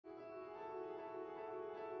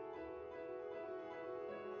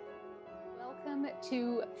Welcome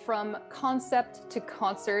to From Concept to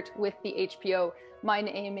Concert with the HPO. My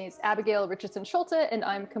name is Abigail Richardson-Schulte and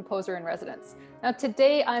I'm composer in residence. Now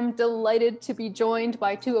today I'm delighted to be joined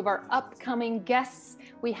by two of our upcoming guests.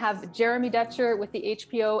 We have Jeremy Dutcher with the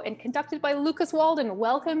HPO and conducted by Lucas Waldin.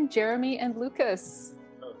 Welcome, Jeremy and Lucas.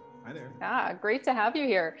 Hi there. Great to have you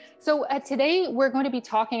here. So today we're going to be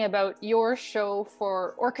talking about your show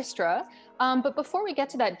for orchestra. But before we get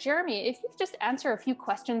to that, Jeremy, if you could just answer a few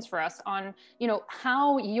questions for us on,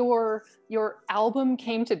 how your album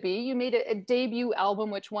came to be. You made a debut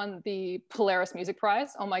album which won the Polaris Music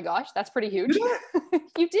Prize. Oh my gosh, that's pretty huge.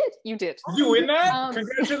 You did. Did you win that?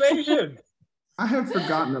 Congratulations. I have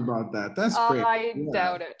forgotten about that. That's great. I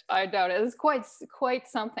doubt it. It's quite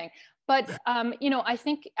something. But, I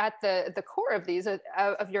think at the core of these,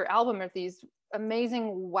 of your album, are these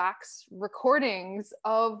amazing wax recordings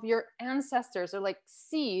of your ancestors, or like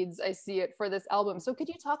seeds, I see it, for this album. So could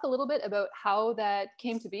you talk a little bit about how that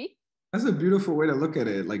came to be? That's a beautiful way to look at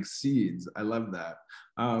it, like seeds. I love that.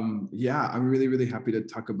 Yeah, I'm really, really happy to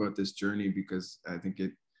talk about this journey because I think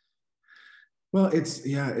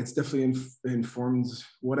it's definitely informed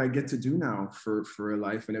what I get to do now for a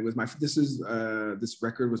life. And it was this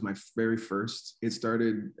record was my very first. It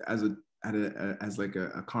started as a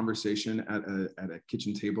conversation at a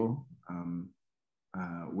kitchen table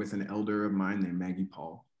with an elder of mine named Maggie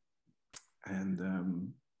Paul.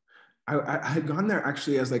 And I had gone there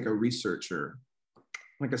actually as like a researcher,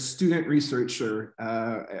 like a student researcher,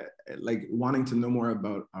 like wanting to know more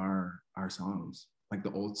about our songs, like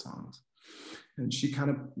the old songs. And she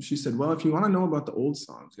said, well, if you want to know about the old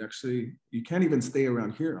songs, you can't even stay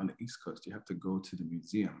around here on the East Coast. You have to go to the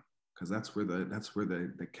museum because that's where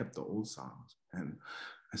they kept the old songs. And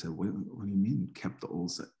I said, what do you mean kept the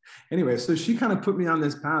old songs? Anyway, so she kind of put me on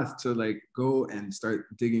this path to like go and start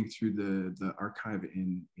digging through the archive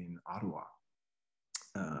in Ottawa,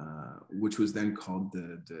 which was then called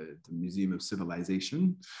the Museum of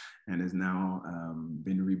Civilization and has now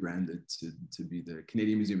been rebranded to be the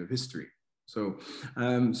Canadian Museum of History. So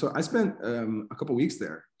I spent a couple of weeks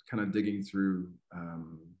there kind of digging through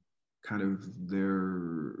kind of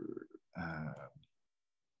their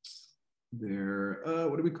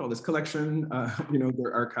what do we call this collection,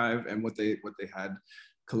 their archive and what they had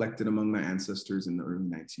collected among my ancestors in the early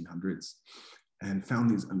 1900s, and found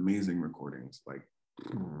these amazing recordings, like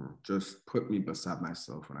just put me beside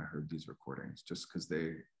myself when I heard these recordings, just because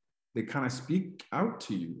they kind of speak out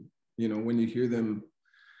to you, when you hear them.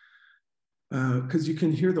 Because you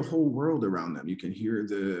can hear the whole world around them. You can hear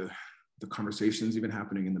the conversations even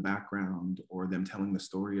happening in the background, or them telling the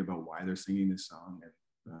story about why they're singing this song.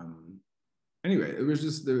 And anyway, it was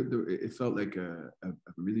just it felt like a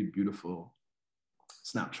really beautiful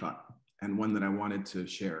snapshot, and one that I wanted to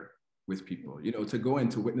share with people. To go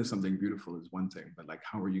and to witness something beautiful is one thing, but like,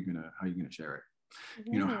 how are you gonna share it?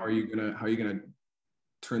 Mm-hmm. How are you gonna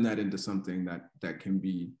turn that into something that can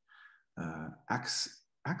be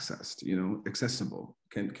accessed, accessible,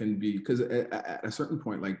 can be, because at a certain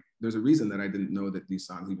point, like, there's a reason that I didn't know that these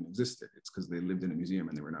songs even existed. It's because they lived in a museum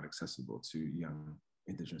and they were not accessible to young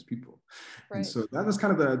Indigenous people. Right. And so that was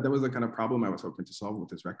the kind of problem I was hoping to solve with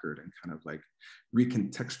this record, and kind of like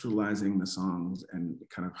recontextualizing the songs and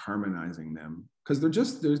kind of harmonizing them, because they're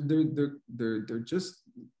just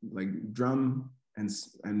like drum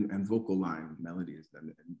and vocal line melodies,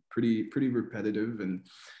 and pretty repetitive and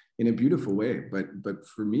in a beautiful way. But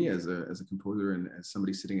for me as a composer and as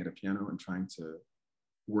somebody sitting at a piano and trying to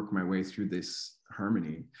work my way through this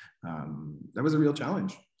harmony, that was a real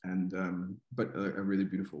challenge, and but a really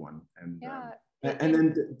beautiful one. And yeah. And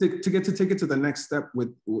then to take it to the next step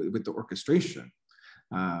with the orchestration,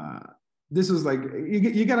 this was like,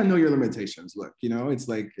 you got to know your limitations. Look, it's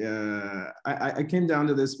like, I came down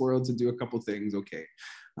to this world to do a couple things. Okay.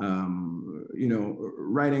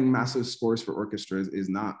 Writing massive scores for orchestras is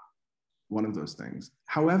not one of those things.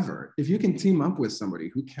 However, if you can team up with somebody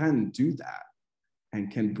who can do that and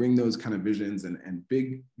can bring those kind of visions and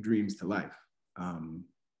big dreams to life, and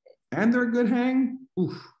they're a good hang,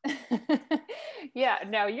 oof. Yeah,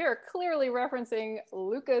 now you're clearly referencing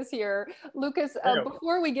Lucas here. Lucas,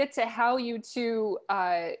 before we get to how you two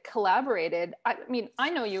collaborated, I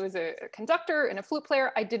know you as a conductor and a flute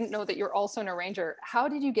player. I didn't know that you're also an arranger. How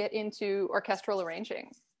did you get into orchestral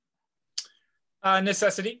arranging?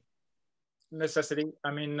 Necessity.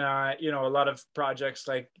 I mean, a lot of projects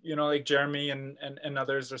like Jeremy and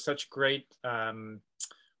others are such great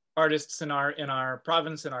artists in our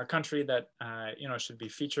province, in our country, that should be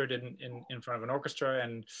featured in front of an orchestra,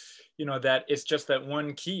 and that it's just that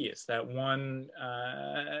one key, it's that one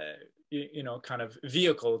kind of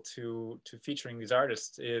vehicle to featuring these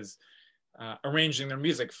artists is arranging their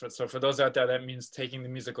music. So for those out there, that means taking the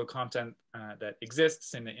musical content that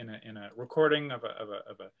exists in a recording of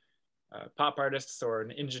a pop artist or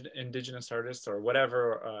an indigenous artist or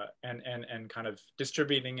whatever, and kind of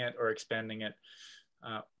distributing it or expanding it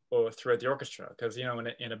or throughout the orchestra. Because, you know,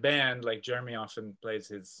 in a band, like Jeremy often plays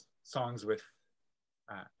his songs with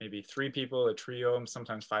maybe 3 people, a trio,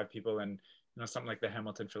 sometimes 5 people, and you know, something like the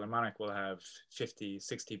Hamilton Philharmonic will have 50,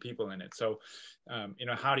 60 people in it. So, you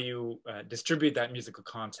know, how do you distribute that musical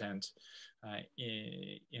content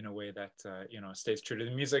in a way that, you know, stays true to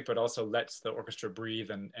the music, but also lets the orchestra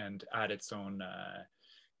breathe and add its own,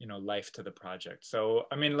 you know, life to the project. So,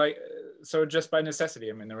 I mean, like, so just by necessity,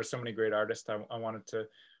 I mean, there were so many great artists I wanted to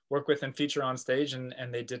work with and feature on stage, and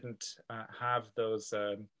they didn't have those,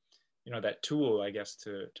 you know, that tool, I guess,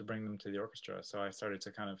 to bring them to the orchestra. So I started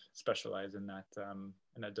to kind of specialize in that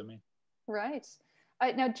domain. Right.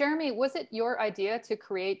 Now, Jeremy, was it your idea to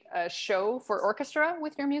create a show for orchestra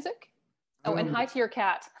with your music? Oh, and hi to your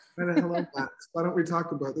cat. Hello, Max. Why don't we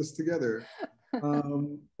talk about this together?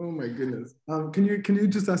 Oh my goodness. Can you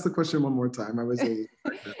just ask the question one more time? I was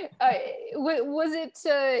was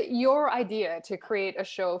it your idea to create a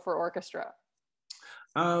show for orchestra?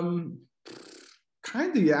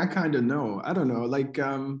 Kind of, yeah, kind of, no. I don't know. Like,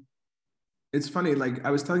 it's funny. Like,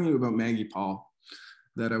 I was telling you about Maggie Paul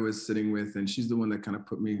that I was sitting with, and she's the one that kind of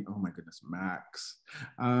put me, oh my goodness, Max.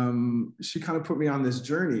 She kind of put me on this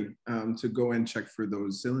journey to go and check for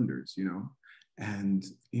those cylinders, you know? And,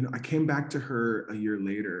 you know, I came back to her a year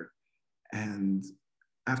later, and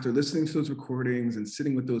after listening to those recordings and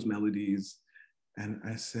sitting with those melodies, and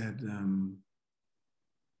I said,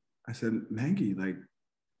 Maggie, like,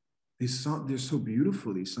 these songs, they're so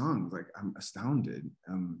beautiful, these songs, like, I'm astounded.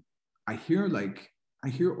 I hear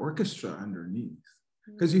orchestra underneath,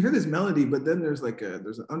 because you hear this melody, but then there's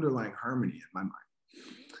an underlying harmony in my mind.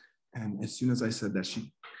 And as soon as I said that,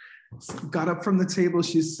 she got up from the table,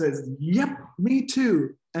 she says, yep, me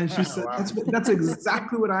too. And she said, wow. That's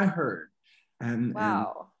exactly what I heard. And,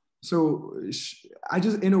 wow. And so I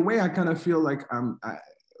just, in a way, I kind of feel like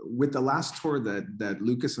with the last tour that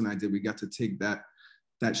Lucas and I did, we got to take that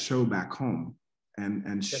show back home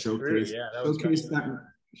and showcase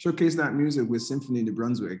that music with Symphony New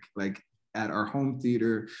Brunswick, like at our home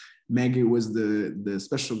theater. Maggie was the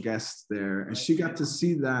special guest there, and she got to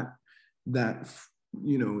see that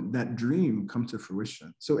you know, that dream come to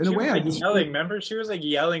fruition. So in a way, I just yelling. Remember, she was like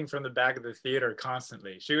yelling from the back of the theater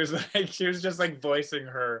constantly. She was just like voicing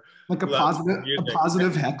her like a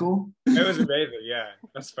positive heckle. It was amazing. Yeah,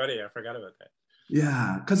 that's funny. I forgot about that.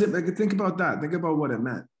 Yeah, because think about that. Think about what it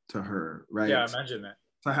meant to her, right? Yeah, imagine that.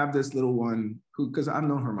 To have this little one who, because I've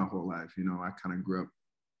known her my whole life, you know, I kind of grew up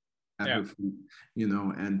at her feet, you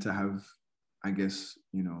know, and to have, I guess,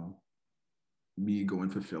 you know, me go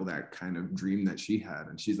and fulfill that kind of dream that she had.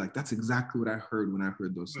 And she's like, that's exactly what I heard when I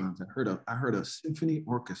heard those songs. I heard a symphony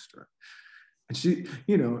orchestra. And she,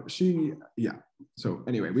 you know, yeah. So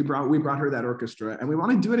anyway, we brought her that orchestra, and we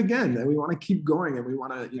want to do it again, and we want to keep going, and we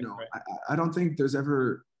want to, you know, I don't think there's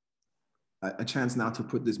ever a chance now to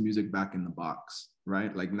put this music back in the box,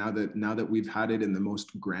 right? Like now that we've had it in the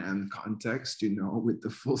most grand context, you know, with the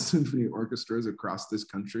full symphony orchestras across this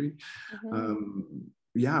country.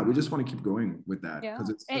 Yeah, we just want to keep going with that, because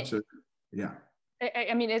it's such a, yeah.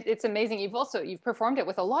 I mean, it's amazing. You've performed it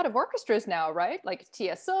with a lot of orchestras now, right? Like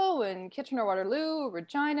TSO and Kitchener-Waterloo,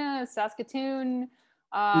 Regina, Saskatoon.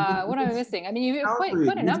 What am I missing? I mean, you have quite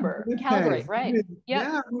a number. Calibre, right? Yep.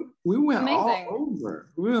 Yeah, we went all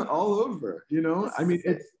over. We went all over. You know, I mean,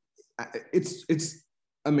 it's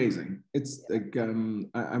amazing. It's like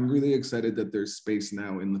I'm really excited that there's space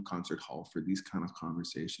now in the concert hall for these kind of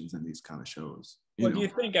conversations and these kind of shows. Do you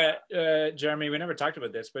think, Jeremy, we never talked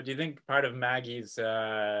about this, but do you think part of Maggie's,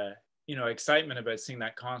 you know, excitement about seeing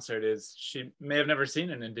that concert is she may have never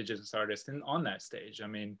seen an Indigenous artist on that stage? I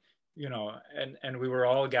mean, you know, and we were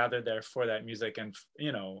all gathered there for that music, and,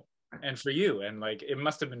 you know, and for you, and like, it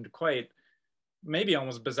must have been quite, maybe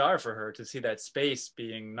almost bizarre for her to see that space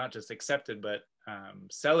being not just accepted, but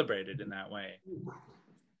celebrated in that way.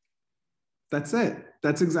 That's it.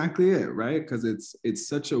 That's exactly it, right? Because it's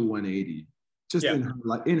such a 180. Just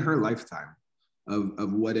in her lifetime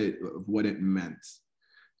of what it meant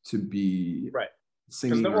to be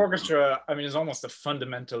singing. Because the orchestra, I mean, is almost a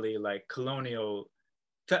fundamentally like colonial.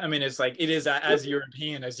 I mean, it's like, it is as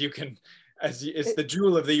European as you can, it's the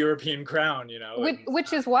jewel of the European crown, you know.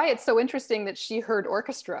 Which is why it's so interesting that she heard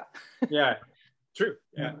orchestra. Yeah, true.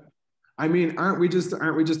 Yeah. I mean, aren't we just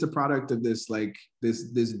a product of this, like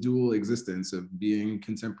this dual existence of being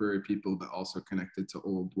contemporary people, but also connected to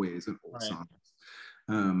old ways and old songs?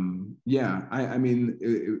 Yeah, I mean,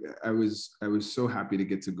 I was so happy to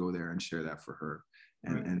get to go there and share that for her,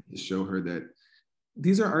 and to show her that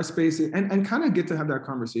these are our spaces, and kind of get to have that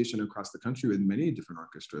conversation across the country with many different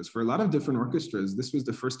orchestras. For a lot of different orchestras, this was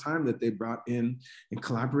the first time that they brought in and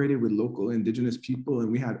collaborated with local indigenous people, and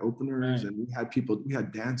we had openers, and we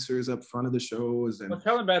had dancers up front of the shows. And well,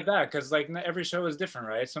 tell about that, because like every show is different,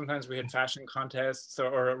 right? Sometimes we had fashion contests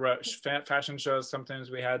or fashion shows. Sometimes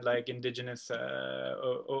we had like indigenous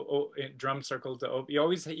drum circles. You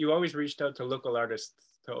always reached out to local artists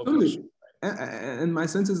to open. Totally. And my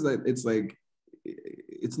sense is that it's like,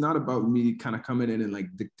 it's not about me kind of coming in and like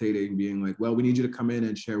dictating, being like, well, we need you to come in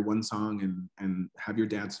and share one song and have your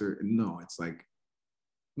dancer. No, it's like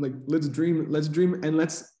let's dream, and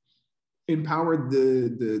let's empower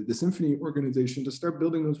the symphony organization to start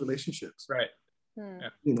building those relationships. Right. Yeah.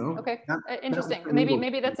 You know. Okay. Interesting.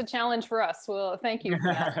 Maybe that's a challenge for us. Well, thank you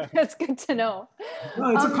for that. That's good to know.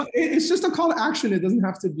 No, it's just a call to action. It doesn't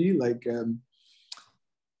have to be like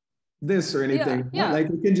this or anything. Yeah. Like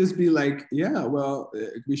it can just be like, yeah, well,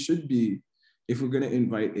 we should be, if we're going to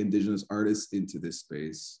invite indigenous artists into this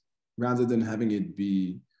space, rather than having it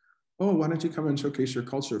be, oh, why don't you come and showcase your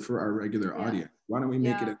culture for our regular audience? Why don't we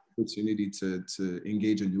make it an opportunity to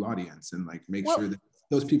engage a new audience and like make sure that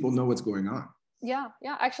those people know what's going on? Yeah.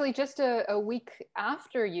 Actually, just a week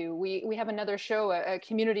after you, we have another show, a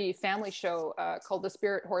community family show called The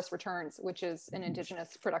Spirit Horse Returns, which is an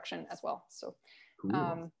indigenous production as well. So,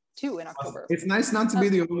 cool. 2 in October. It's nice not to be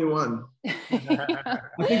the only one.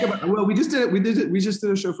 I think about, well, we just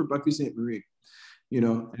did a show for Buffy St. Marie, you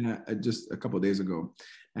know, and just a couple of days ago,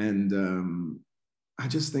 and I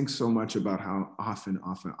just think so much about how often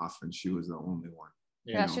she was the only one.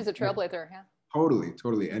 Yeah, she's a trailblazer. Yeah.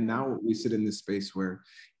 Totally. And now we sit in this space where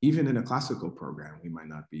even in a classical program, we might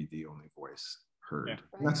not be the only voice heard. Yeah.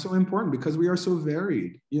 And that's so important because we are so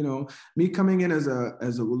varied. You know, me coming in as a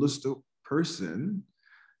Wolastoq person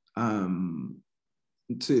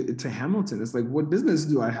to Hamilton, it's like, what business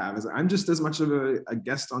do I have? I'm just as much of a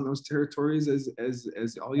guest on those territories as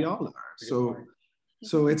all y'all are.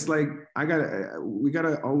 So it's like we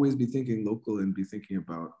gotta always be thinking local and be thinking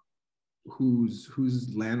about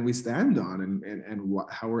whose land we stand on and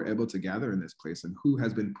how we're able to gather in this place and who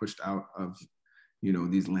has been pushed out of, you know,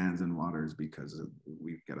 these lands and waters because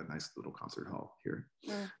we've got a nice little concert hall here.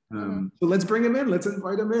 So let's bring them in. Let's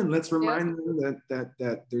invite them in. Let's remind them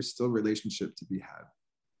that there's still relationship to be had.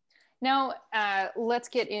 Now, let's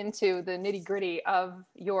get into the nitty gritty of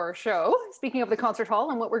your show. Speaking of the concert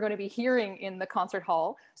hall and what we're going to be hearing in the concert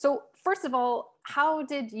hall. So first of all, how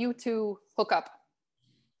did you two hook up?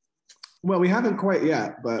 Well, we haven't quite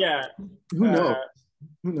yet, but who knows?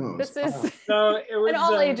 Who knows? This is so it was an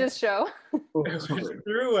all ages show. It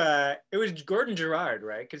was Gordon Gerard,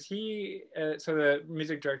 right? Because he, so the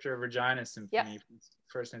music director of Regina Symphony,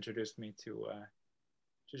 first introduced me to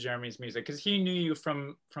Jeremy's music because he knew you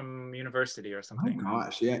from university or something. Oh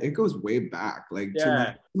gosh, yeah, it goes way back, like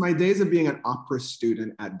to my days of being an opera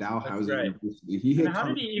student at Dalhousie University. How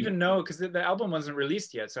did he even know? Because the album wasn't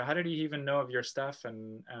released yet, so how did he even know of your stuff?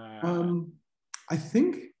 And I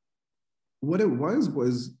think what it was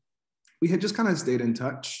we had just kind of stayed in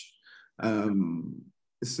touch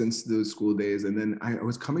since the school days, and then I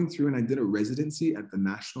was coming through and I did a residency at the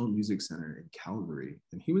National Music Center in Calgary,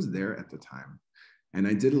 and he was there at the time. And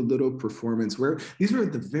I did a little performance where these were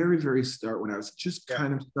at the very, very start when I was just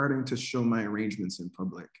kind of starting to show my arrangements in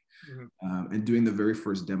public and doing the very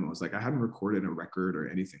first demos. Like I hadn't recorded a record or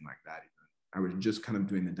anything like that even. I was just kind of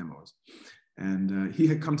doing the demos. And he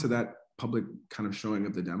had come to that public kind of showing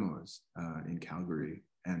of the demos in Calgary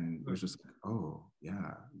and was just like, oh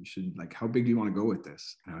yeah, you should, like, how big do you want to go with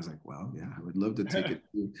this? And I was like, well, yeah, I would love to take it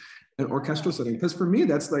to an orchestral setting. Because for me,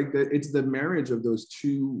 that's like, it's the marriage of those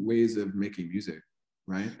two ways of making music.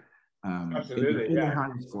 Right. Absolutely. In the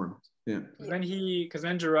highest form. Yeah. Because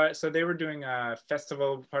then Gerard, so they were doing a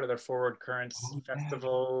festival, part of their Forward Currents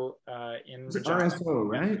festival in Regina. RSO,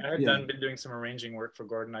 right? I had been doing some arranging work for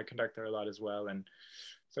Gordon. I conduct there a lot as well. And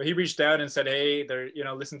so he reached out and said, hey,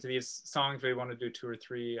 listen to these songs. We want to do 2 or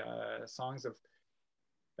 3 songs of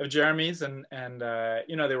Jeremy's. And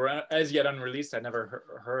they were as yet unreleased. I'd never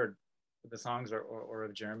heard the songs or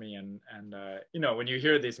of Jeremy and when you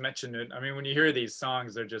hear these when you hear these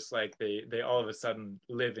songs, they're just like they all of a sudden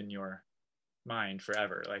live in your mind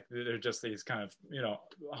forever. Like they're just these kind of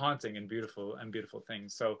haunting and beautiful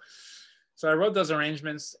things. So I wrote those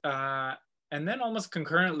arrangements and then almost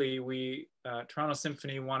concurrently we Toronto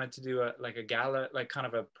Symphony wanted to do a gala, like kind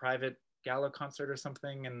of a private gala concert or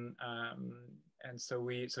something, and so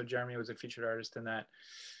Jeremy was a featured artist in that.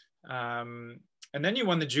 and then you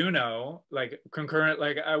won the Juno, like concurrent,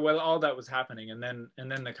 like well, all that was happening, and then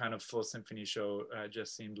the kind of full symphony show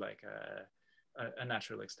just seemed like a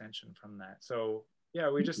natural extension from that. So yeah,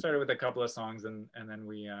 we just started with a couple of songs, and then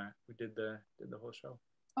we did the whole show.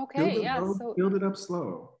 Okay, yeah. So build it up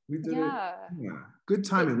slow. We did it. Yeah, good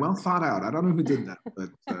timing, well thought out. I don't know who did that, but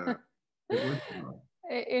it worked well.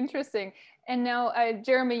 Interesting. And now,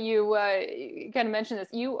 Jeremy, you kind of mentioned this.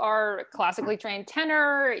 You are classically trained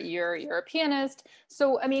tenor. You're a pianist.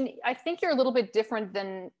 So, I mean, I think you're a little bit different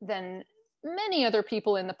than many other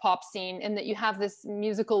people in the pop scene in that you have this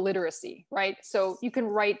musical literacy, right? So you can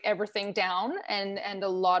write everything down, and a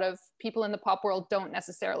lot of people in the pop world don't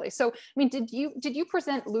necessarily. So, I mean, did you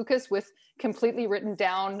present Lucas with completely written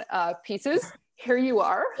down pieces? Here you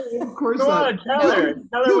are. Of course. Go on, tell her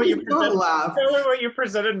what you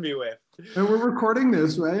presented me with. And we're recording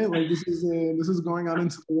this, right? Like this is going out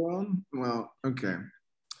into the world. Well, okay.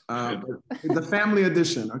 The family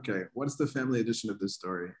edition. Okay, what's the family edition of this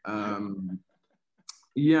story?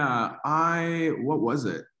 Yeah, what was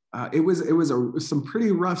it? It was some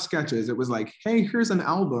pretty rough sketches. It was like, hey, here's an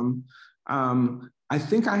album. I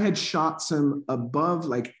think I had shot some above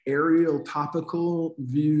like aerial topical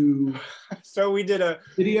view. So we did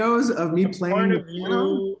videos of me playing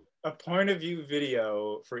a point of view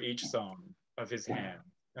video for each song of his hand,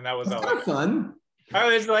 and that was That's all. Kind of fun.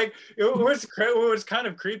 I was like, what was kind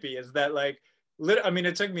of creepy is that like, I mean,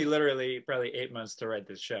 it took me literally probably 8 months to write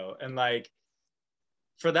this show, and like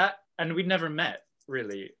for that, and we'd never met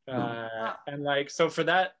really, and like so for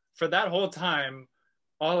that whole time,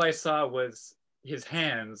 all I saw was his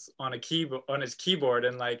hands on his keyboard,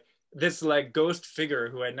 and like this like ghost figure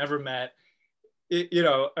who I never met, you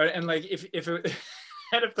know, and like if it,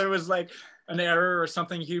 and if there was like an error or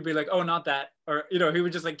something, he'd be like, oh, not that, or you know, he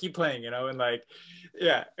would just like keep playing, you know, and like,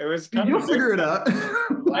 yeah, it was kind You'll figure it out.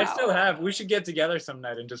 Wow. I still have. We should get together some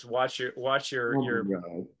night and just watch your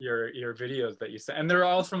videos that you sent, and they're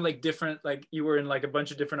all from like different, like you were in like a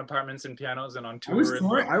bunch of different apartments and pianos and on tour.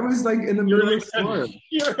 I was like in the middle of tour.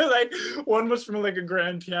 You were like, one was from like a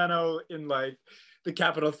grand piano in like the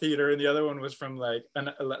Capitol Theater, and the other one was from like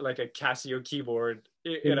a Casio keyboard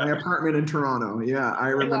in my apartment in Toronto. Yeah, I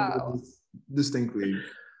remember this distinctly.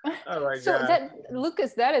 Oh my so God.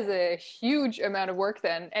 Lucas, that is a huge amount of work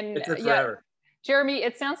then. And yeah, Jeremy,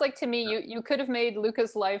 it sounds like to me you could have made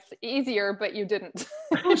Lucas' life easier, but you didn't.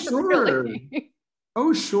 Oh sure.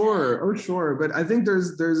 Oh sure. But I think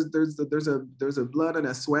there's a blood and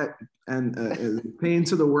a sweat and a pain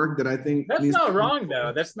to the work that I think that's not wrong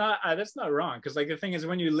though. That's not wrong, because like the thing is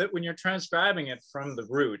when you're transcribing it from the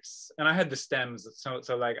roots, and I had the stems, so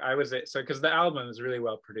like I was because the album is really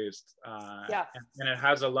well produced, and it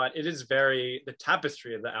has a lot. It is the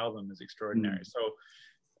tapestry of the album is extraordinary. So.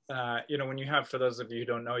 You know, when you have, for those of you who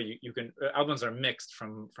don't know, you can albums are mixed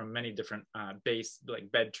from many different bass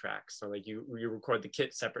like bed tracks. So like you record the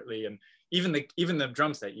kit separately, and even the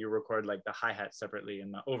drum set you record like the hi-hat separately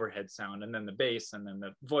and the overhead sound, and then the bass, and then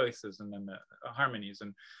the voices, and then the harmonies,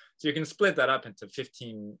 and so you can split that up into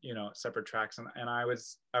 15 separate tracks. And I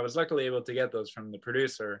was luckily able to get those from the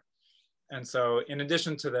producer. And so in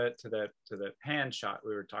addition to the hand shot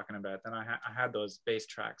we were talking about, then I had those bass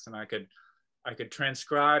tracks, and I could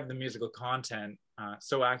transcribe the musical content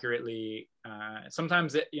so accurately.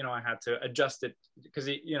 Sometimes I had to adjust it because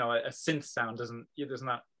a synth sound there's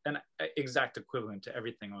not an exact equivalent to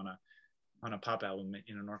everything on a pop album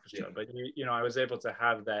in an orchestra. But I was able to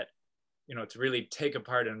have that, to really take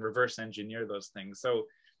apart and reverse engineer those things. So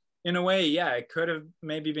in a way, yeah, it could have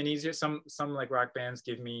maybe been easier. Some like rock bands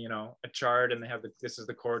give me a chart, and they have this is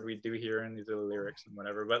the chord we do here, and these are the lyrics and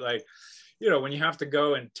whatever. But like, when you have to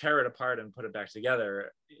go and tear it apart and put it back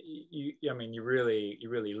together, you really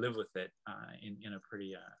live with it in a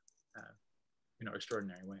pretty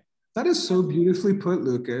extraordinary way. That is so beautifully put,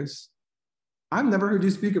 Lucas. I've never heard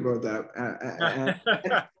you speak about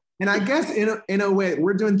that. And I guess in a way,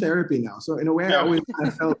 we're doing therapy now. So in a way,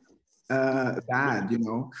 I felt bad,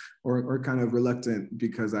 or kind of reluctant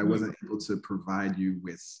because I wasn't able to provide you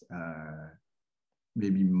with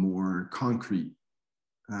maybe more concrete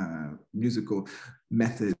musical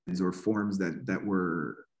methods or forms that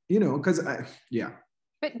were, because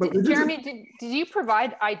But Jeremy, did you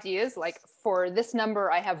provide ideas like, for this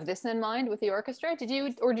number I have this in mind with the orchestra? Did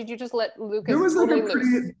you just let Lucas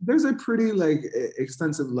there's a pretty like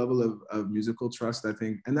extensive level of musical trust, I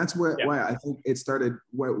think, and that's why I think it started,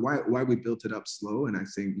 why we built it up slow. And I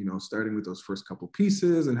think starting with those first couple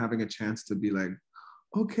pieces and having a chance to be like,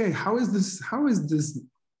 okay, how is this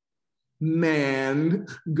man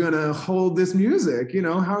gonna hold this music?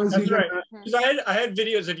 How is he gonna Because I had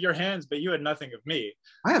videos of your hands, but you had nothing of me.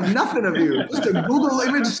 I have nothing of you. Just a Google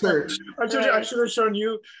image search. I should have shown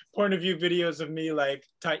you point of view videos of me like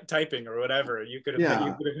typing or whatever. You could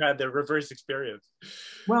have had the reverse experience.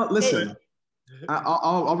 Well, listen.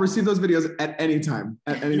 I'll receive those videos at any time.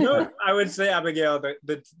 At any time. I would say, Abigail,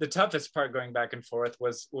 the toughest part going back and forth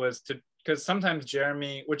was because sometimes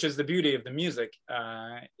Jeremy, which is the beauty of the music,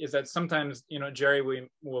 is that sometimes, you know, Jerry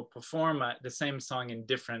will perform the same song in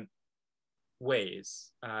different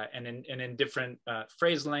ways, and in different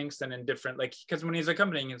phrase lengths, and in different, like, because when he's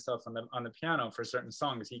accompanying himself on the piano for certain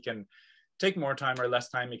songs, he can take more time or less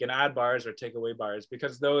time. He can add bars or take away bars,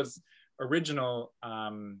 because those original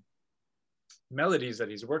melodies that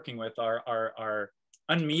he's working with are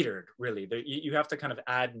unmetered, really. You have to kind of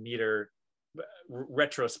add meter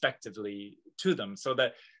retrospectively to them, so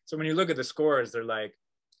when you look at the scores,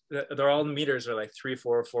 they're all meters are like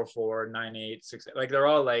 3/4, 4/4, 9/8, 6/8. Like they're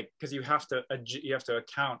all like, because you have to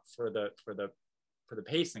account for the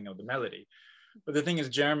pacing of the melody. But the thing is,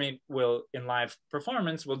 Jeremy will, in live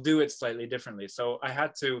performance, will do it slightly differently. So I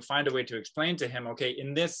had to find a way to explain to him, okay,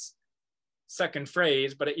 in this second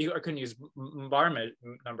phrase, but I couldn't use bar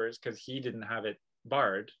numbers because he didn't have it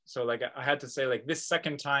barred. So like I had to say, like, this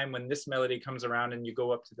second time when this melody comes around and you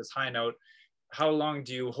go up to this high note, how long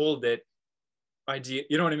do you hold it?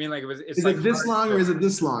 You know what I mean? Like it's is like it this long or is it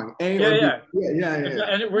this long? Yeah.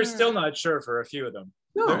 And we're still not sure for a few of them.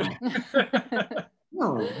 No.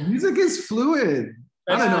 No, music is fluid.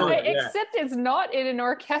 I don't know. Except it's not in an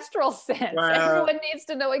orchestral sense. Well, everyone needs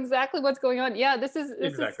to know exactly what's going on. Yeah, this is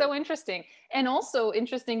so interesting. And also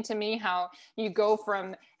interesting to me how you go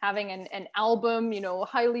from having an album, you know,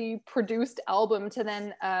 highly produced album, to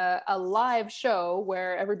then a live show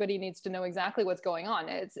where everybody needs to know exactly what's going on.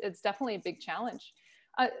 It's definitely a big challenge.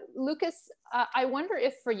 Lucas, I wonder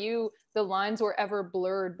if for you, the lines were ever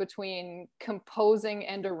blurred between composing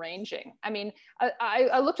and arranging. I mean,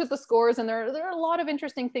 I looked at the scores, and there are a lot of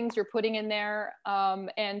interesting things you're putting in there.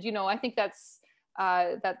 And, you know, I think that's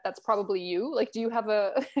probably you. Like, do you have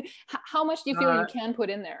how much do you feel you can put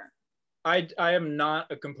in there? I am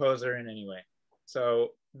not a composer in any way. So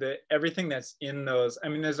everything that's in those, I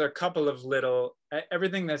mean, there's a couple of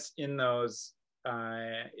everything that's in those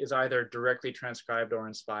is either directly transcribed or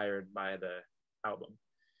inspired by the album.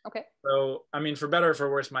 Okay. So, I mean, for better or for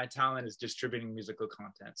worse, my talent is distributing musical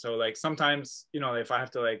content. So like sometimes, you know, if I have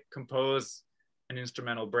to like compose an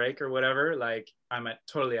instrumental break or whatever, like I'm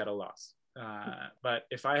totally at a loss. But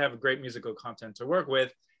if I have great musical content to work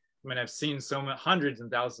with, I mean, I've seen hundreds and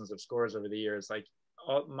thousands of scores over the years. Like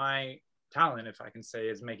all my talent, if I can say,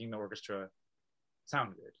 is making the orchestra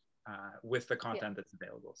sound good. With the content that's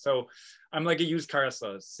available. So I'm like a used car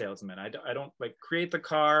salesman. I don't like create the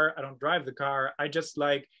car. I don't drive the car. I just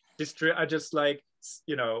like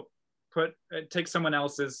you know, take someone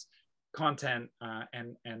else's content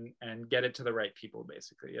and get it to the right people,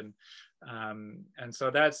 basically. And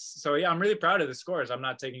so yeah, I'm really proud of the scores. I'm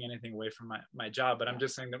not taking anything away from my job, but I'm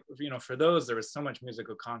just saying that, you know, for those, there was so much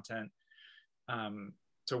musical content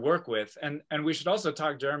to work with. And we should also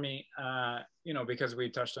talk, Jeremy, you know, because we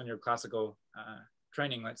touched on your classical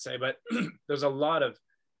training, let's say, but there's a lot of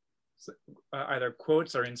either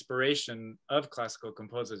quotes or inspiration of classical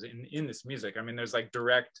composers in this music. I mean, there's like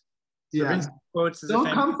direct quotes.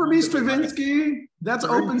 Don't come for me, Stravinsky. That's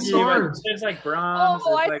open source. There's like Brahms.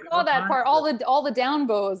 Oh, I saw that part. All the down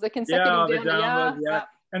bows, the consecutive down bows.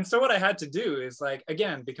 And so what I had to do is, like,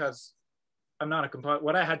 again, because I'm not a composer,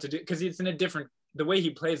 what I had to do, because it's in a different, the way he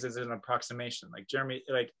plays is an approximation. Like Jeremy,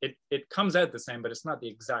 like it comes out the same, but it's not the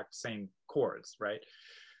exact same chords, right?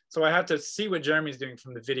 So I had to see what Jeremy's doing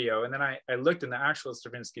from the video. And then I looked in the actual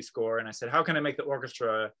Stravinsky score and I said, how can I make the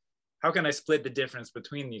orchestra, how can I split the difference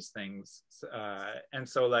between these things? And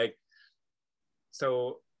so like,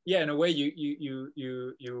 so yeah, in a way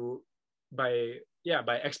you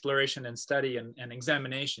by exploration and study and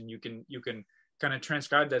examination, you can kind of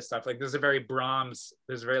transcribe that stuff. Like there's a very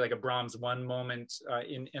like a Brahms one moment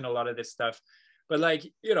in a lot of this stuff. But like,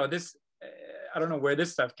 you know, this, I don't know where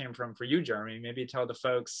this stuff came from for you, Jeremy. Maybe tell the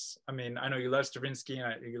folks, I mean, I know you love Stravinsky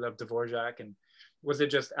and you love Dvorak, and was it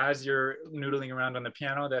just as you're noodling around on the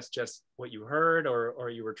piano, that's just what you heard, or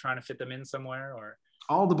you were trying to fit them in somewhere, or?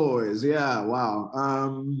 All the boys, yeah,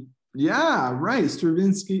 wow. Yeah, right,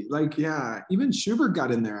 Stravinsky, like, yeah, even Schubert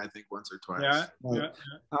got in there, I think, once or twice.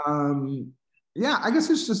 Yeah, I guess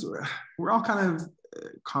it's just, we're all kind of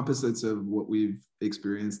composites of what we've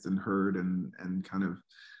experienced and heard and kind of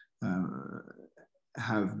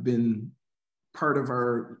have been part of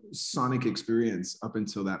our sonic experience up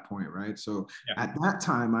until that point, right? So at that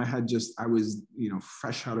time, I was, you know,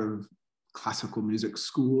 fresh out of classical music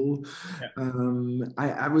school. Yeah.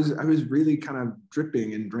 I was really kind of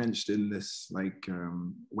dripping and drenched in this like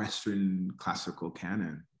Western classical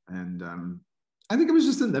canon, and I think it was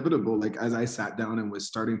just inevitable. Like as I sat down and was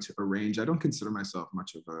starting to arrange, I don't consider myself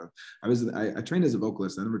much of a. I trained as a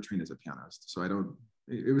vocalist. I never trained as a pianist, so I don't.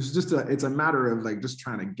 It was just it's a matter of like just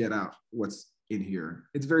trying to get out what's in here.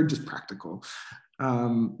 It's very just practical.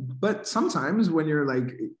 But sometimes when you're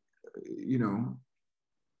like, you know,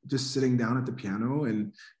 just sitting down at the piano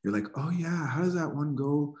and you're like, oh yeah, how does that one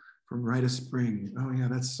go from Rite of Spring? Oh yeah,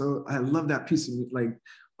 that's so, I love that piece of like,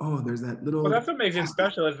 oh, there's that little. Well, that's what makes it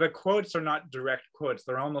special is the quotes are not direct quotes.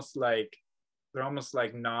 They're almost like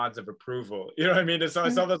nods of approval. You know what I mean? It's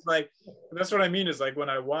almost like, that's what I mean is like when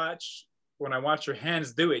I watch your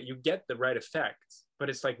hands do it, you get the right effect, but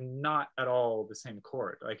it's like not at all the same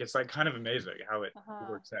chord. Like it's like kind of amazing how it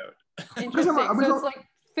works out. Interesting. So it's like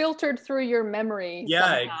filtered through your memory.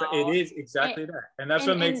 Yeah, somehow. it is exactly that, and that's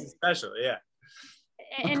what makes it special. Yeah.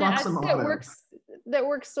 And I think that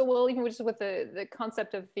works so well, even just with the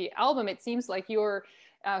concept of the album. It seems like you're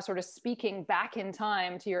sort of speaking back in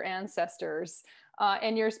time to your ancestors,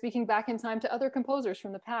 and you're speaking back in time to other composers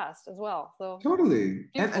from the past as well. So totally,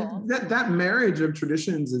 and that marriage of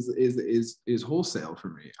traditions is wholesale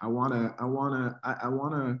for me. I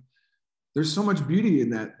wanna. There's so much beauty in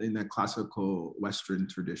that classical Western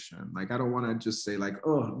tradition. Like I don't want to just say like,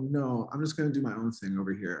 oh no, I'm just gonna do my own thing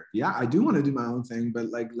over here. Yeah, I do want to do my own thing, but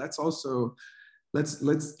like let's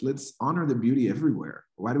honor the beauty everywhere.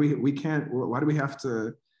 Why do we have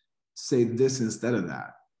to say this instead of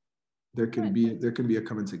that? There can be a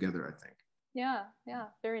coming together, I think. Yeah,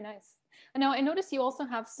 very nice. And now I notice you also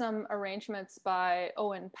have some arrangements by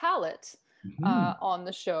Owen Pallett. On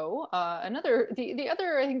the show, the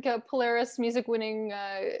other I think Polaris music-winning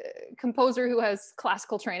composer who has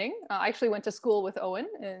classical training. I actually went to school with Owen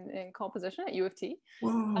in composition at U of T.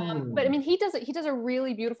 But I mean, he does a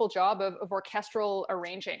really beautiful job of orchestral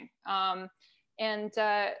arranging. So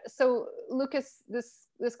Lucas, this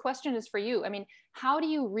question is for you. I mean, how do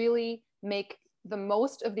you really make the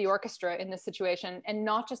most of the orchestra in this situation and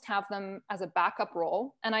not just have them as a backup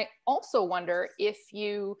role? And I also wonder if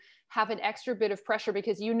you have an extra bit of pressure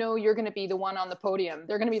because you know you're going to be the one on the podium.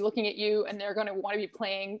 They're going to be looking at you and they're going to want to be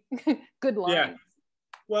playing good lines. Yeah.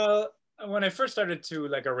 Well, when I first started to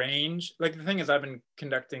like arrange, like the thing is I've been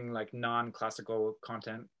conducting like non-classical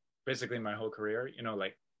content basically my whole career,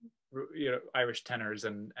 like Irish tenors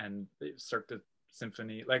and circuit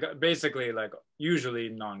symphony, like basically like usually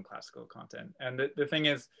non-classical content. And the thing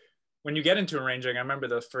is, when you get into arranging, I remember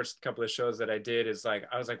the first couple of shows that I did is like,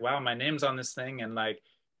 I was like, wow, my name's on this thing. And like,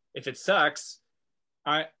 if it sucks,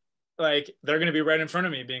 they're going to be right in front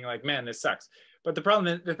of me being like, man, this sucks. But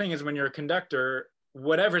the thing is when you're a conductor,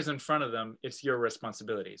 whatever's in front of them, it's your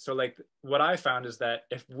responsibility. So like what I found is that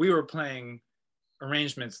if we were playing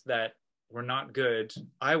arrangements that were not good,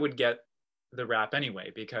 I would get the rap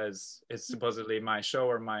anyway, because it's supposedly my show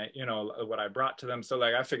or my, what I brought to them. So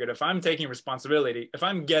like, I figured if I'm taking responsibility, if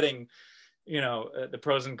I'm getting, the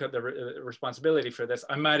pros and the responsibility for this,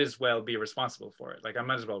 I might as well be responsible for it. Like I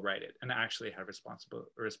might as well write it and actually have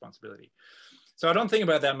responsibility. So I don't think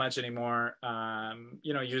about that much anymore.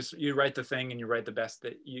 You write the thing and you write the best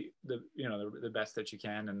that the best that you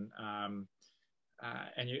can. And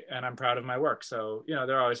I'm proud of my work. So,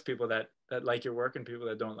 there are always people that like your work and people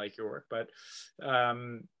that don't like your work. But,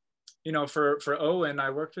 for Owen, I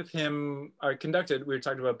worked with him. We were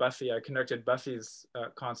talking about Buffy. I conducted Buffy's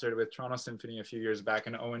concert with Toronto Symphony a few years back,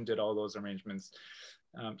 and Owen did all those arrangements.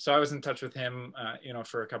 So I was in touch with him,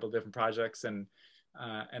 for a couple of different projects. And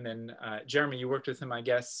then Jeremy, you worked with him, I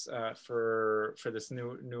guess, for this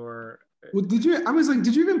newer. Well, did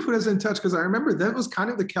you even put us in touch? Because I remember that was kind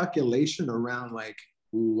of the calculation around like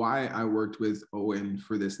why I worked with Owen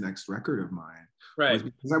for this next record of mine. Right.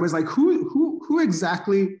 Because I was like, who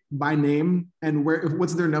exactly by name and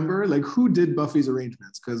what's their number? Like who did Buffy's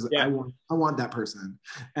arrangements? Because I want that person.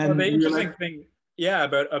 And the interesting thing,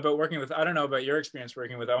 about working with, I don't know about your experience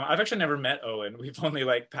working with Owen. I've actually never met Owen. We've only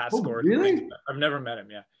like passed scores. Really? I've never met him.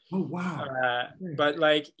 Yeah. Oh wow. But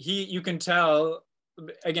like you can tell.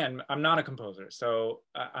 Again, I'm not a composer, so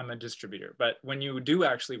I'm a distributor. But when you do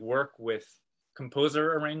actually work with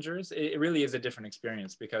composer arrangers, it really is a different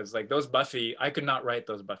experience, because like those Buffy, I could not write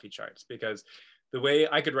those Buffy charts, because the way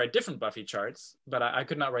I could write different Buffy charts, but I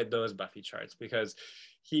could not write those Buffy charts, because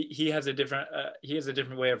he has a different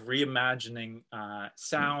way of reimagining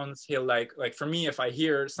sounds. He'll like for me, if I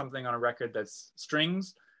hear something on a record that's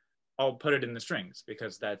strings, I'll put it in the strings,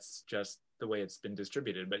 because that's just the way it's been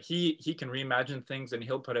distributed. But he can reimagine things, and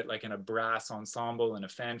he'll put it like in a brass ensemble and a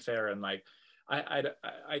fanfare, and like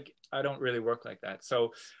I don't really work like that.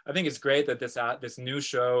 So I think it's great that this new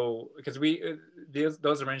show, because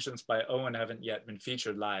those arrangements by Owen haven't yet been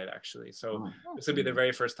featured live, actually. So this will be the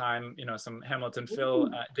very first time, you know, some Hamilton Phil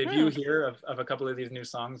debut here of a couple of these new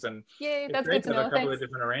songs, and yay, it's that's great good to to have know. a couple Thanks. of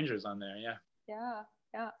different arrangers on there. Yeah,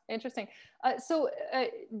 interesting. So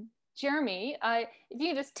Jeremy, if you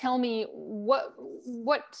could just tell me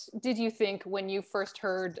what did you think when you first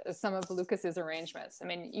heard some of Lucas's arrangements? I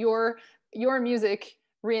mean, your music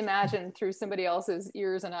reimagined through somebody else's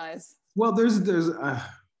ears and eyes. Well,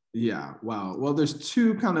 yeah, wow. Well, there's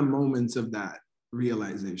two kind of moments of that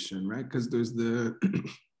realization, right? Because there's the,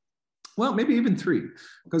 well, maybe even three,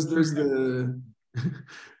 because there's the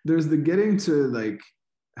getting to like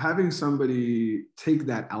having somebody take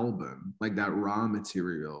that album, like that raw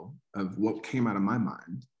material of what came out of my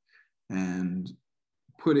mind, and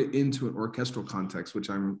put it into an orchestral context, which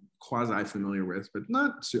I'm quasi familiar with, but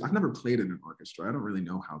I've never played in an orchestra. I don't really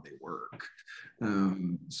know how they work.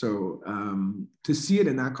 To see it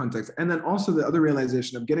in that context, and then also the other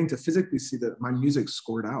realization of getting to physically see that my music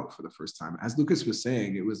scored out for the first time. As Lucas was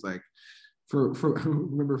saying, it was like,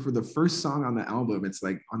 remember for the first song on the album, it's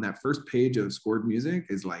like on that first page of scored music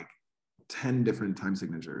is like 10 different time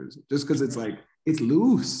signatures, just because it's like, it's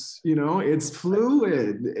loose, you know, it's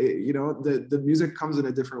fluid, you know, the music comes in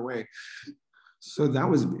a different way. So that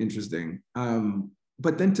was interesting.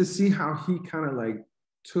 But then to see how he kind of like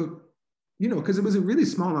took, you know, because it was a really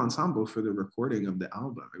small ensemble for the recording of the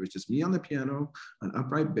album. It was just me on the piano, an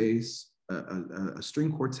upright bass, a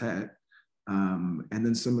string quartet, and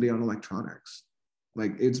then somebody on electronics.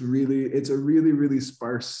 Like it's a really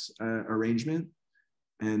sparse arrangement.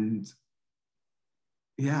 And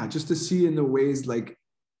yeah, just to see in the ways, like,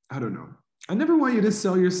 I don't know. I never want you to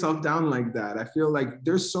sell yourself down like that. I feel like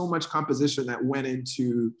there's so much composition that went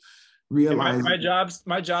into realizing.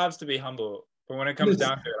 My job's to be humble, but when it comes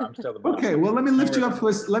down to it, I'm still the boss. Okay, well, let me lift you up for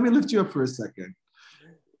a second.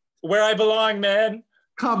 Where I belong, man.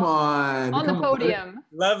 Come on. On the podium.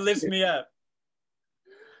 Love lifts me up.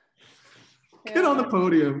 Get on the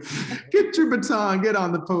podium. Get your baton. Get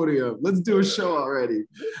on the podium. Let's do a show already.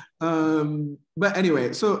 But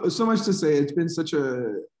anyway, so much to say. It's been such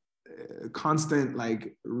a constant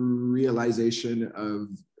like realization of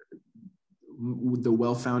the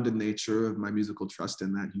well-founded nature of my musical trust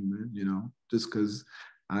in that human. You know, just because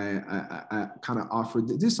I kind of offered,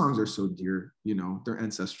 these songs are so dear. You know, they're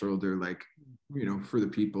ancestral. They're like, you know, for the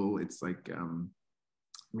people. It's like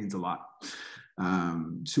means a lot.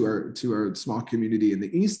 To our small community in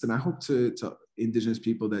the East, and I hope to Indigenous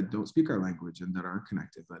people that don't speak our language and that aren't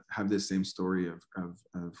connected, but have this same story of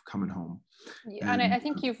coming home. Yeah, and I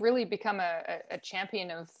think you've really become a champion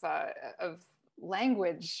of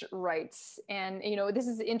language rights, and you know, this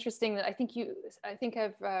is interesting. That I think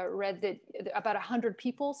I've read that about 100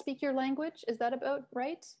 people speak your language. Is that about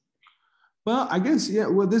right? Well, I guess, yeah.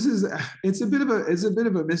 Well, it's a bit of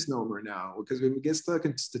a misnomer now, because when we get stuck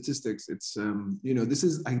in statistics, it's you know, this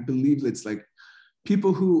is, I believe it's like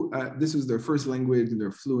people who this is their first language and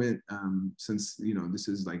they're fluent since, you know, this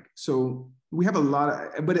is like, so we have a lot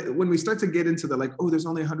of, but when we start to get into the like, oh, there's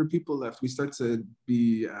only 100 people left, we start to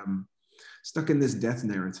be stuck in this death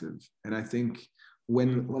narrative. And I think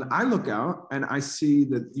when I look out and I see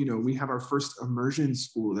that, you know, we have our first immersion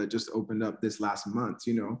school that just opened up this last month,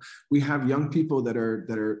 you know, we have young people that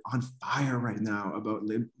are on fire right now about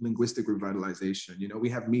linguistic revitalization. You know, we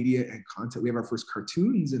have media and content. We have our first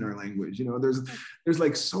cartoons in our language. You know, there's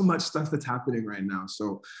like so much stuff that's happening right now.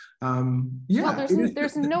 So yeah.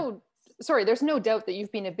 Well, there's no doubt that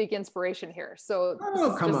you've been a big inspiration here. So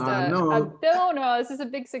no, this is a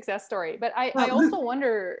big success story. But I also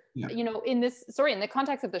wonder, you know, in the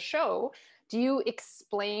context of the show, do you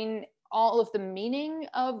explain all of the meaning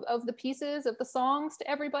of the pieces of the songs to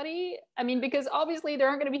everybody? I mean, because obviously there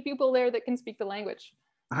aren't going to be people there that can speak the language.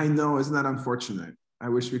 I know, isn't that unfortunate? I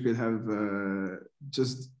wish we could have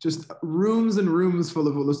just rooms and rooms full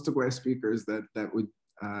of Wolastoqiyik speakers that would.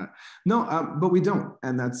 But we don't,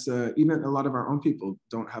 and that's even a lot of our own people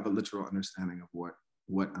don't have a literal understanding of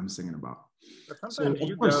what I'm singing about. But sometimes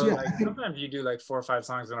sometimes you do like 4 or 5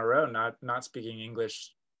 songs in a row, not speaking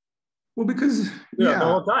English. Well, because the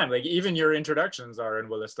whole time, like even your introductions are in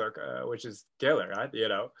Wolastoq, which is killer, right? You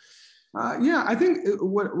know. Yeah, I think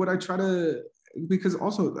what I try to, because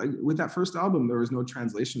also like, with that first album, there was no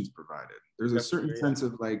translations provided. There's a certain sense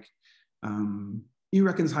of like.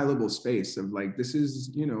 Irreconcilable space of like, this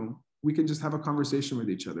is, you know, we can just have a conversation with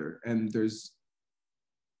each other, and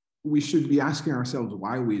we should be asking ourselves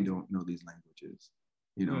why we don't know these languages,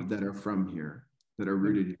 you know, that are from here, that are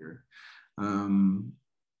rooted here.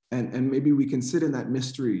 and maybe we can sit in that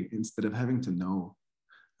mystery instead of having to know.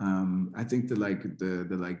 I think the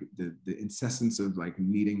incessance of like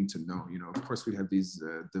needing to know, you know, of course we have these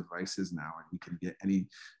devices now and we can get any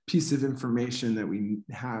piece of information that we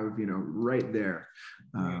have, you know, right there.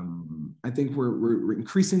 I think we're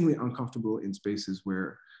increasingly uncomfortable in spaces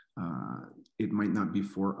where it might not be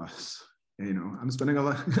for us. You know, I'm spending a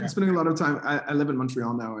lot of time. I live in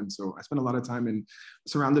Montreal now, and so I spend a lot of time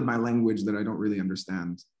surrounded by language that I don't really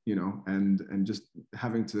understand. You know, and just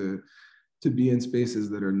having to be in spaces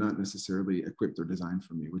that are not necessarily equipped or designed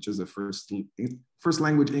for me, which is a first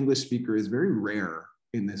language English speaker is very rare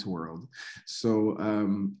in this world. So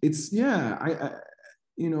it's, yeah, I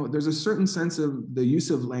you know, there's a certain sense of the use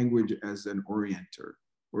of language as an orienter,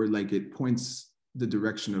 or like it points the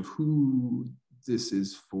direction of who this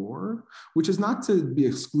is for, which is not to be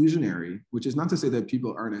exclusionary, which is not to say that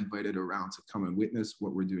people aren't invited around to come and witness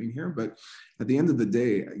what we're doing here. But at the end of the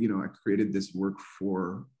day, you know, I created this work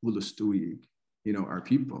for Wolastoqiyik, you know, our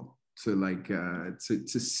people, to like,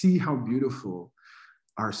 to see how beautiful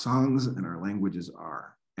our songs and our languages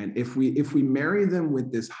are. And if we marry them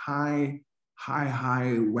with this high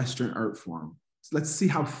Western art form, let's see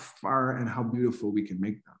how far and how beautiful we can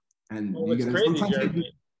make them. And well, you what's crazy,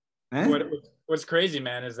 Jeremy, eh? What's crazy,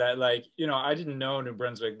 man, is that, like, you know, I didn't know New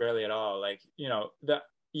Brunswick barely at all. Like, you know, that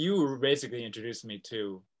you basically introduced me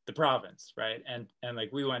to the province, right? And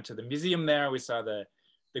like we went to the museum there. We saw the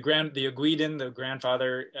Aguidin, the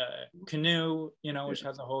grandfather canoe, you know, which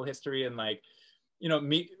has a whole history. And like, you know,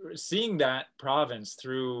 seeing that province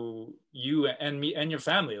through you and me and your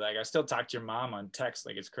family. Like, I still talk to your mom on text.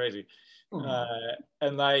 Like, it's crazy.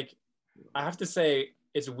 And like, I have to say,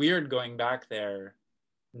 it's weird going back there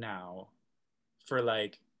now for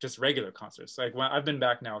like just regular concerts. Like, when I've been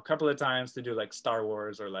back now a couple of times to do like Star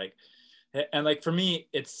Wars or like, and like for me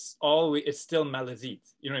it's still Malazit,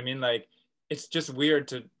 you know what I mean? Like, it's just weird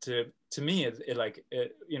to me.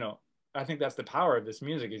 You know, I think that's the power of this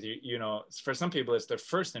music, is you know, for some people it's their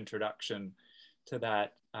first introduction to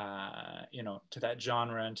that you know, to that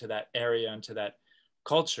genre and to that area and to that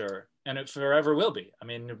culture, and it forever will be. I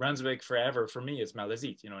mean, New Brunswick forever for me is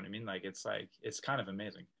Malazit, you know what I mean? Like, it's kind of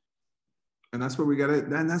amazing. And that's what we gotta,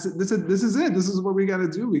 and this is it. This is what we gotta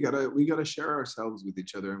do. We gotta share ourselves with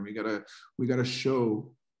each other, and we gotta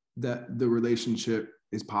show that the relationship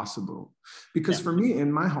is possible. Because for me,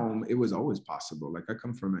 in my home, it was always possible. Like, I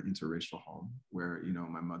come from an interracial home where, you know,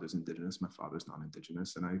 my mother's Indigenous, my father's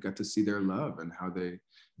non-Indigenous, and I got to see their love and how they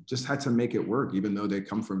just had to make it work, even though they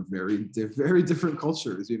come from very different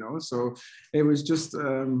cultures, you know. So it was just,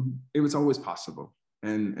 it was always possible.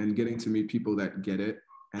 And getting to meet people that get it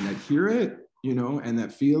and that hear it, you know, and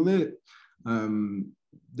that feel it,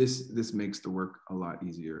 this makes the work a lot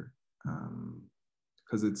easier.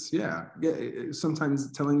 Because it's,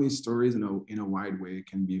 sometimes telling these stories in a wide way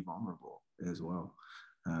can be vulnerable as well.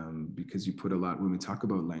 Because you put a lot, when we talk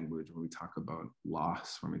about language, when we talk about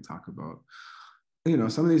loss, when we talk about, you know,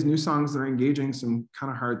 some of these new songs, they're engaging some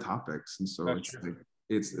kind of hard topics. And so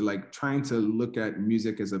it's like trying to look at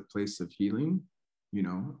music as a place of healing, you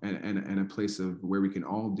know, and a place of where we can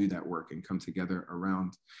all do that work and come together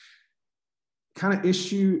around kind of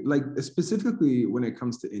issue, like specifically when it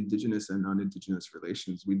comes to Indigenous and non-Indigenous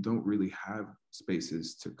relations, we don't really have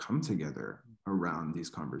spaces to come together around these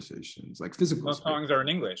conversations, like physical. Those songs are in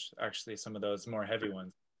English, actually, some of those more heavy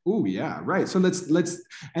ones. Oh yeah, right. So let's,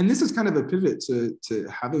 and this is kind of a pivot to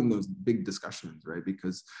having those big discussions, right?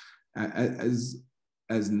 Because as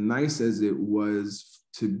nice as it was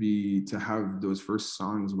to have those first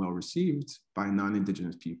songs well received by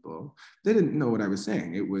non-Indigenous people, they didn't know what I was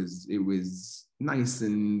saying. It was nice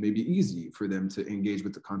and maybe easy for them to engage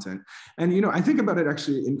with the content. And, you know, I think about it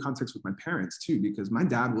actually in context with my parents too, because my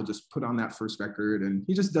dad will just put on that first record and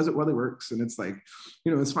he just does it while he works. And it's like,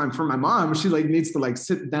 you know, it's fine. For my mom, she like needs to like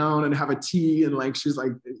sit down and have a tea and like, she's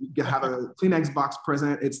like, have a Kleenex box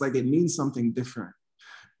present. It's like, it means something different,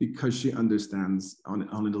 because she understands on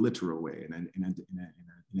a literal way, and in a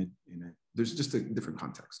there's just a different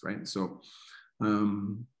context, right? So, where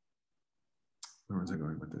was I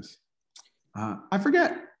going with this? I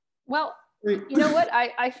forget. Well, you know what?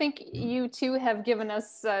 I think you two have given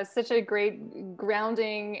us such a great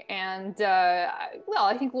grounding, and well,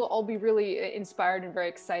 I think we'll all be really inspired and very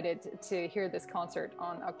excited to hear this concert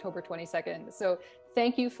on October 22nd. So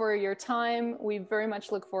thank you for your time. We very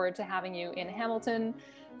much look forward to having you in Hamilton.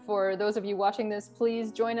 For those of you watching this,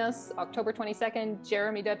 please join us October 22nd,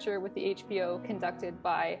 Jeremy Dutcher with the HPO, conducted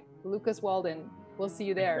by Lucas Waldin. We'll see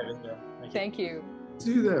you there. Thank you.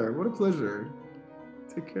 See you there. What a pleasure.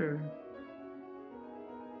 Take care.